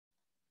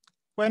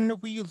When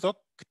we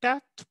looked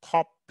at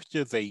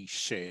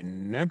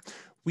population,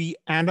 we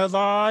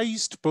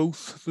analyzed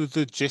both the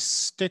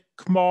logistic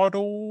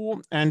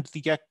model and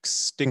the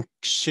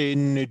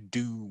extinction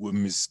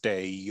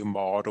doomsday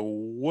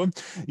model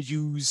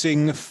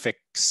using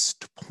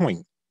fixed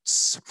points.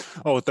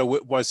 Although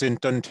it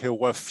wasn't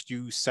until a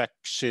few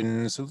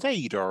sections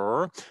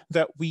later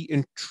that we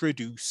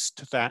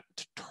introduced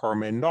that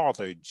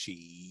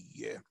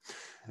terminology.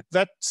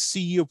 Let's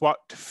see what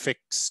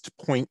fixed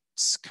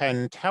points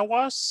can tell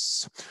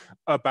us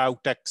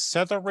about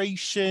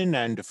acceleration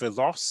and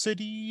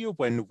velocity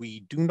when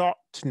we do not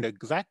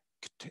neglect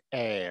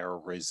air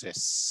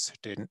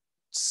resistance.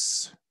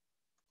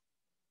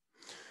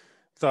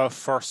 The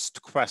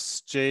first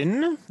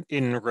question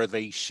in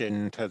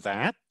relation to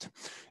that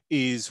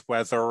is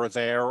whether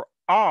there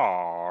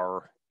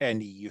are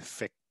any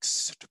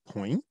fixed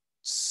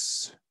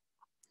points.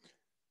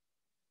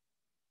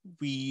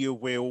 We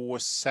will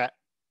set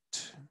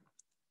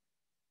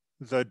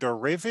the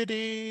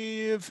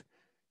derivative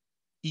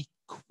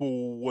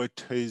equal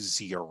to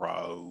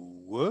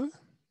 0.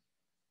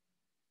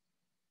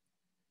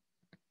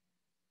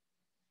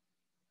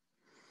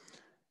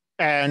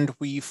 And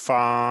we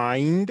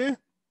find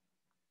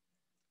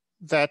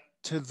that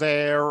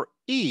there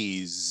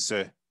is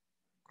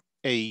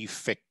a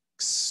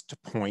fixed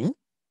point.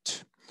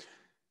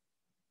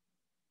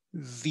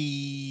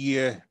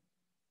 The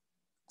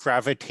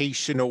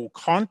gravitational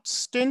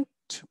constant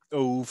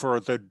over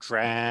the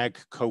drag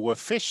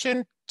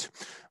coefficient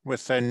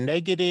with a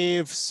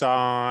negative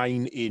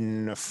sign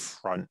in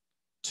front.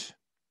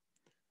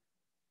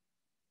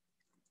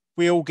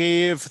 We'll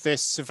give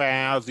this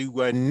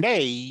value a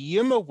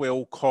name.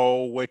 We'll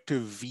call it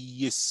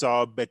V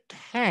sub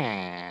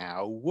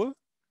tau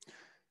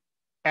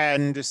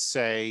and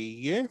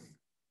say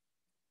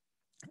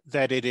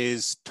that it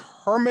is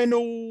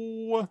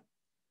terminal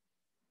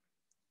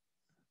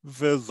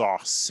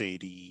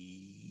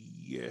velocity.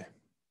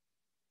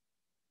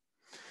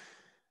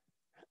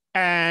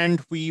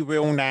 And we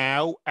will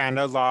now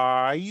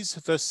analyze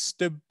the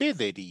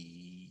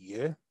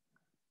stability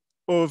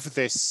of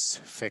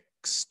this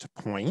fixed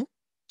point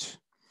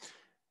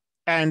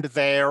and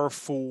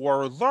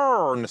therefore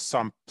learn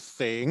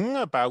something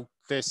about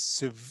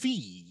this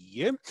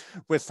V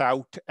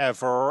without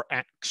ever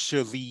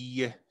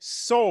actually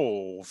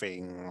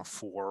solving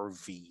for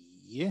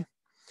V.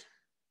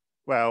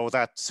 Well,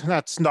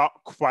 that's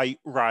not quite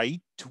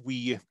right.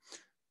 We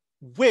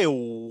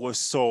will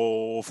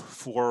solve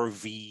for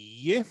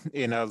V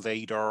in a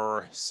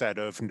later set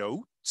of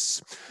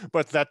notes,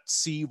 but let's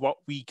see what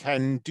we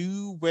can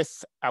do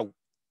without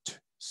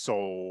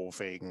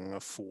solving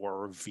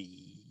for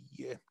V.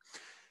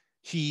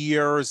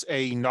 Here's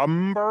a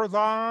number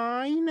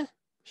line.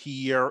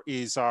 Here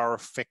is our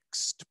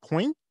fixed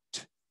point,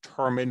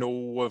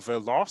 terminal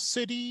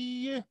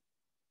velocity.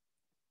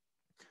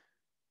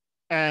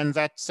 And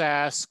let's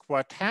ask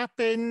what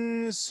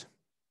happens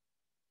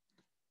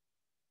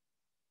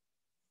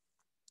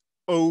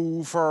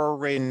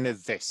over in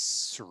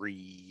this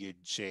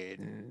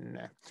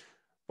region.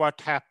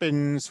 What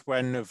happens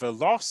when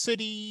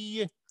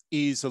velocity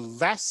is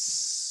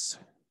less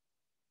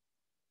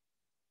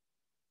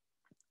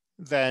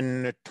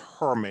than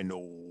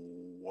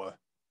terminal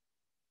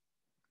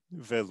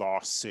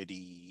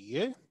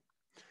velocity?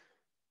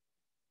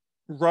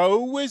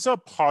 Rho is a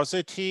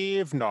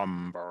positive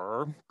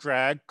number.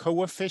 Drag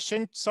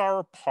coefficients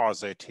are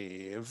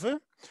positive.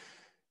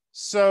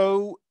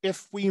 So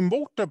if we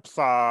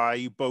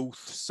multiply both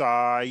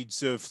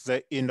sides of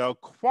the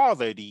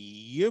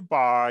inequality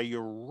by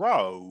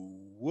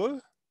rho,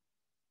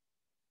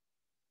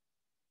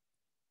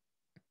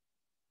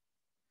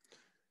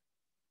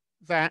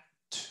 that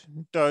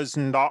does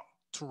not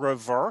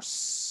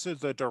reverse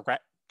the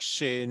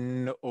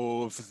direction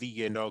of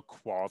the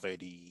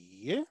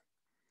inequality.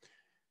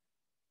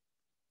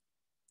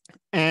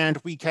 And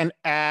we can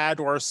add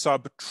or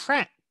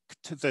subtract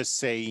the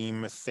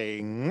same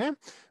thing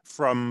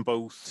from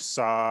both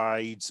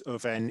sides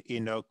of an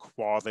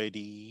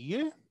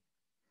inequality.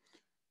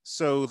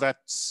 So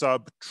let's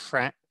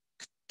subtract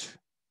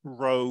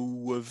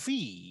rho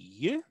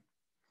v.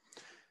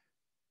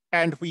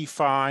 And we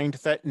find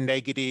that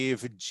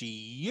negative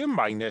g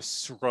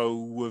minus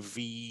rho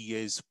v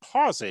is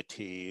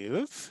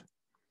positive.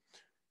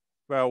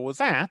 Well,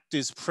 that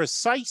is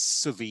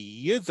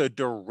precisely the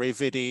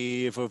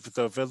derivative of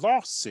the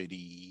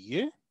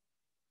velocity.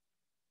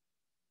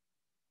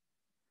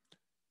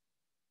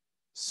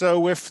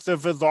 So if the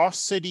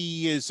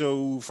velocity is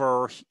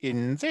over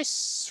in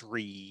this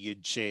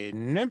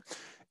region,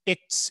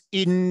 it's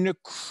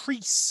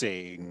increasing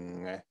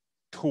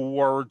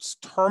towards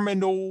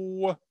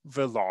terminal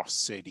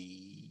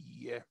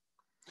velocity.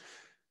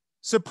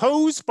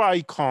 Suppose,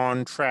 by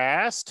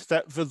contrast,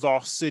 that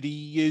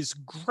velocity is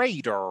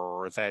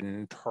greater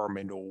than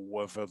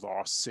terminal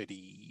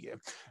velocity.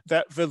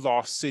 That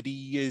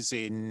velocity is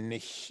in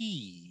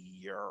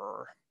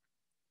here.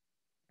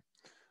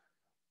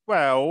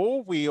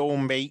 Well, we'll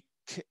make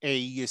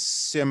a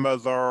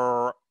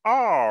similar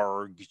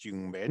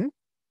argument.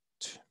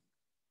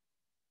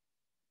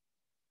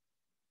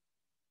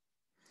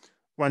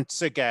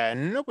 Once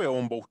again,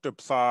 we'll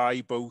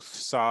multiply both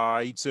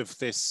sides of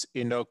this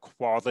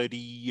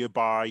inequality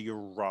by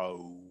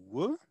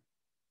rho.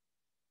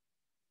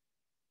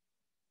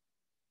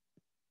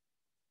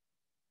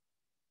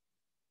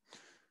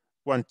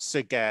 Once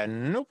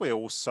again,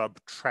 we'll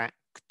subtract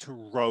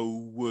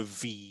rho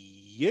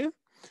v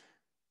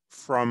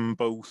from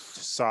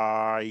both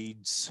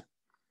sides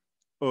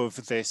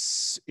of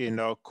this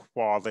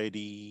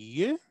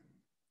inequality.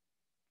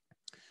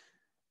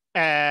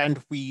 And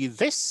we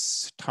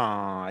this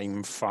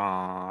time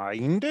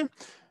find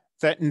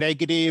that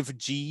negative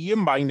g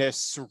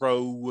minus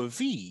rho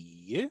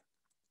v,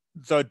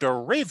 the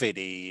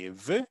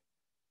derivative,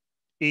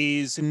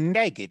 is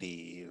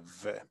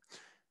negative.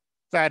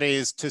 That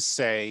is to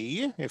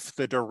say, if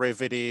the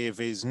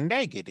derivative is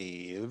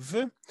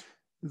negative,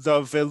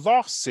 the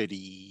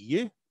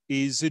velocity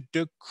is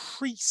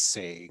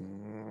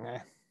decreasing.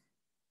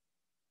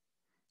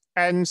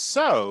 And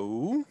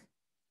so,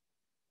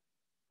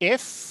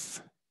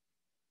 if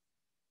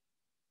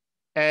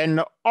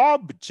an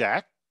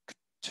object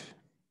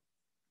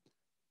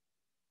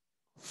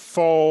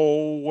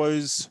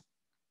falls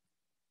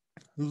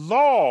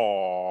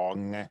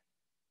long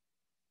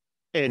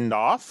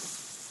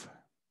enough,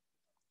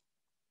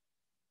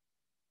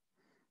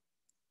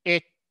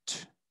 it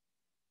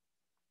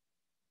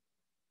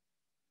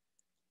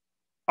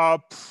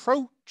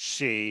approaches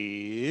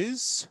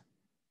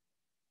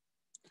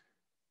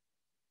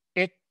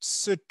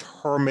its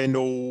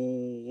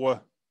terminal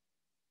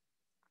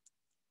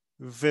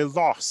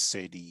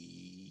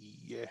velocity.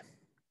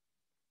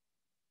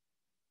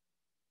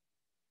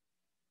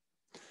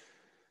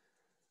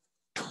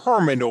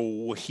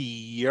 Terminal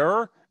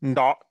here,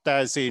 not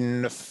as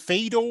in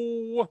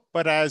fatal,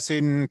 but as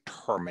in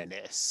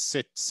terminus,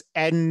 its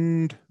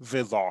end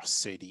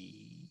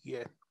velocity.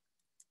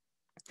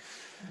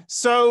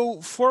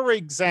 So, for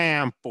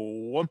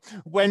example,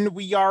 when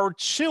we are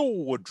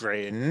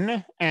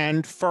children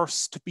and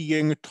first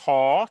being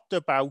taught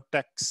about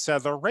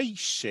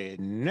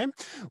acceleration,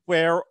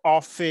 we're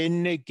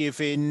often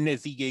given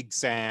the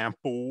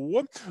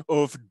example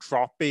of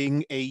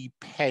dropping a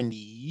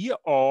penny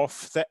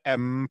off the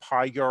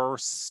Empire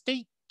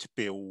State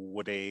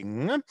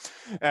Building,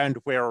 and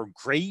we're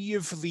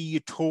gravely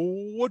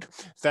told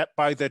that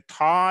by the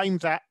time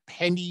that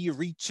penny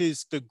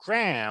reaches the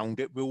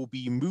ground, it will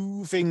be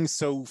moving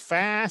so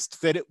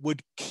fast that it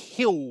would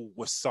kill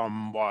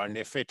someone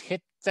if it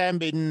hit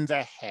them in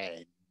the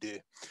head.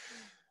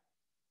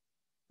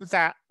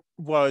 That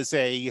was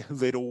a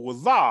little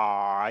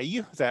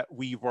lie that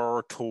we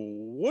were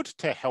told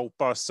to help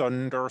us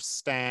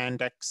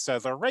understand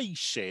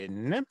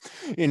acceleration.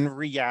 In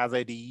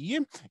reality,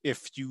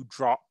 if you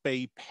drop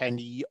a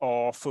penny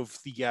off of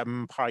the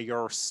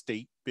Empire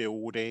State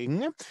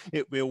Building,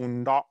 it will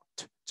not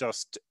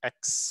just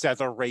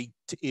accelerate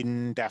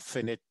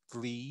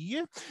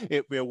indefinitely.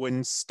 It will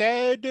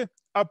instead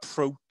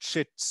approach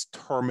its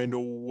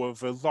terminal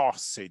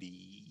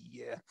velocity.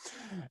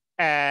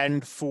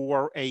 And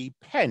for a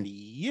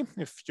penny,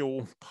 if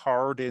you'll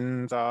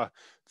pardon the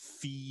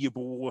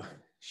feeble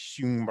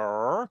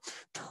humor,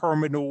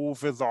 terminal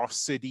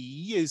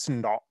velocity is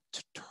not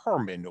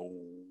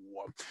terminal.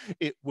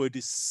 It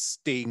would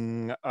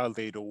sting a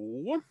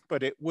little,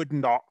 but it would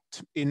not,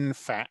 in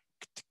fact,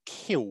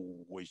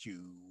 kill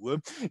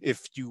you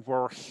if you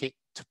were hit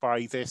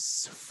by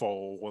this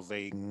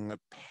falling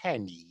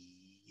penny.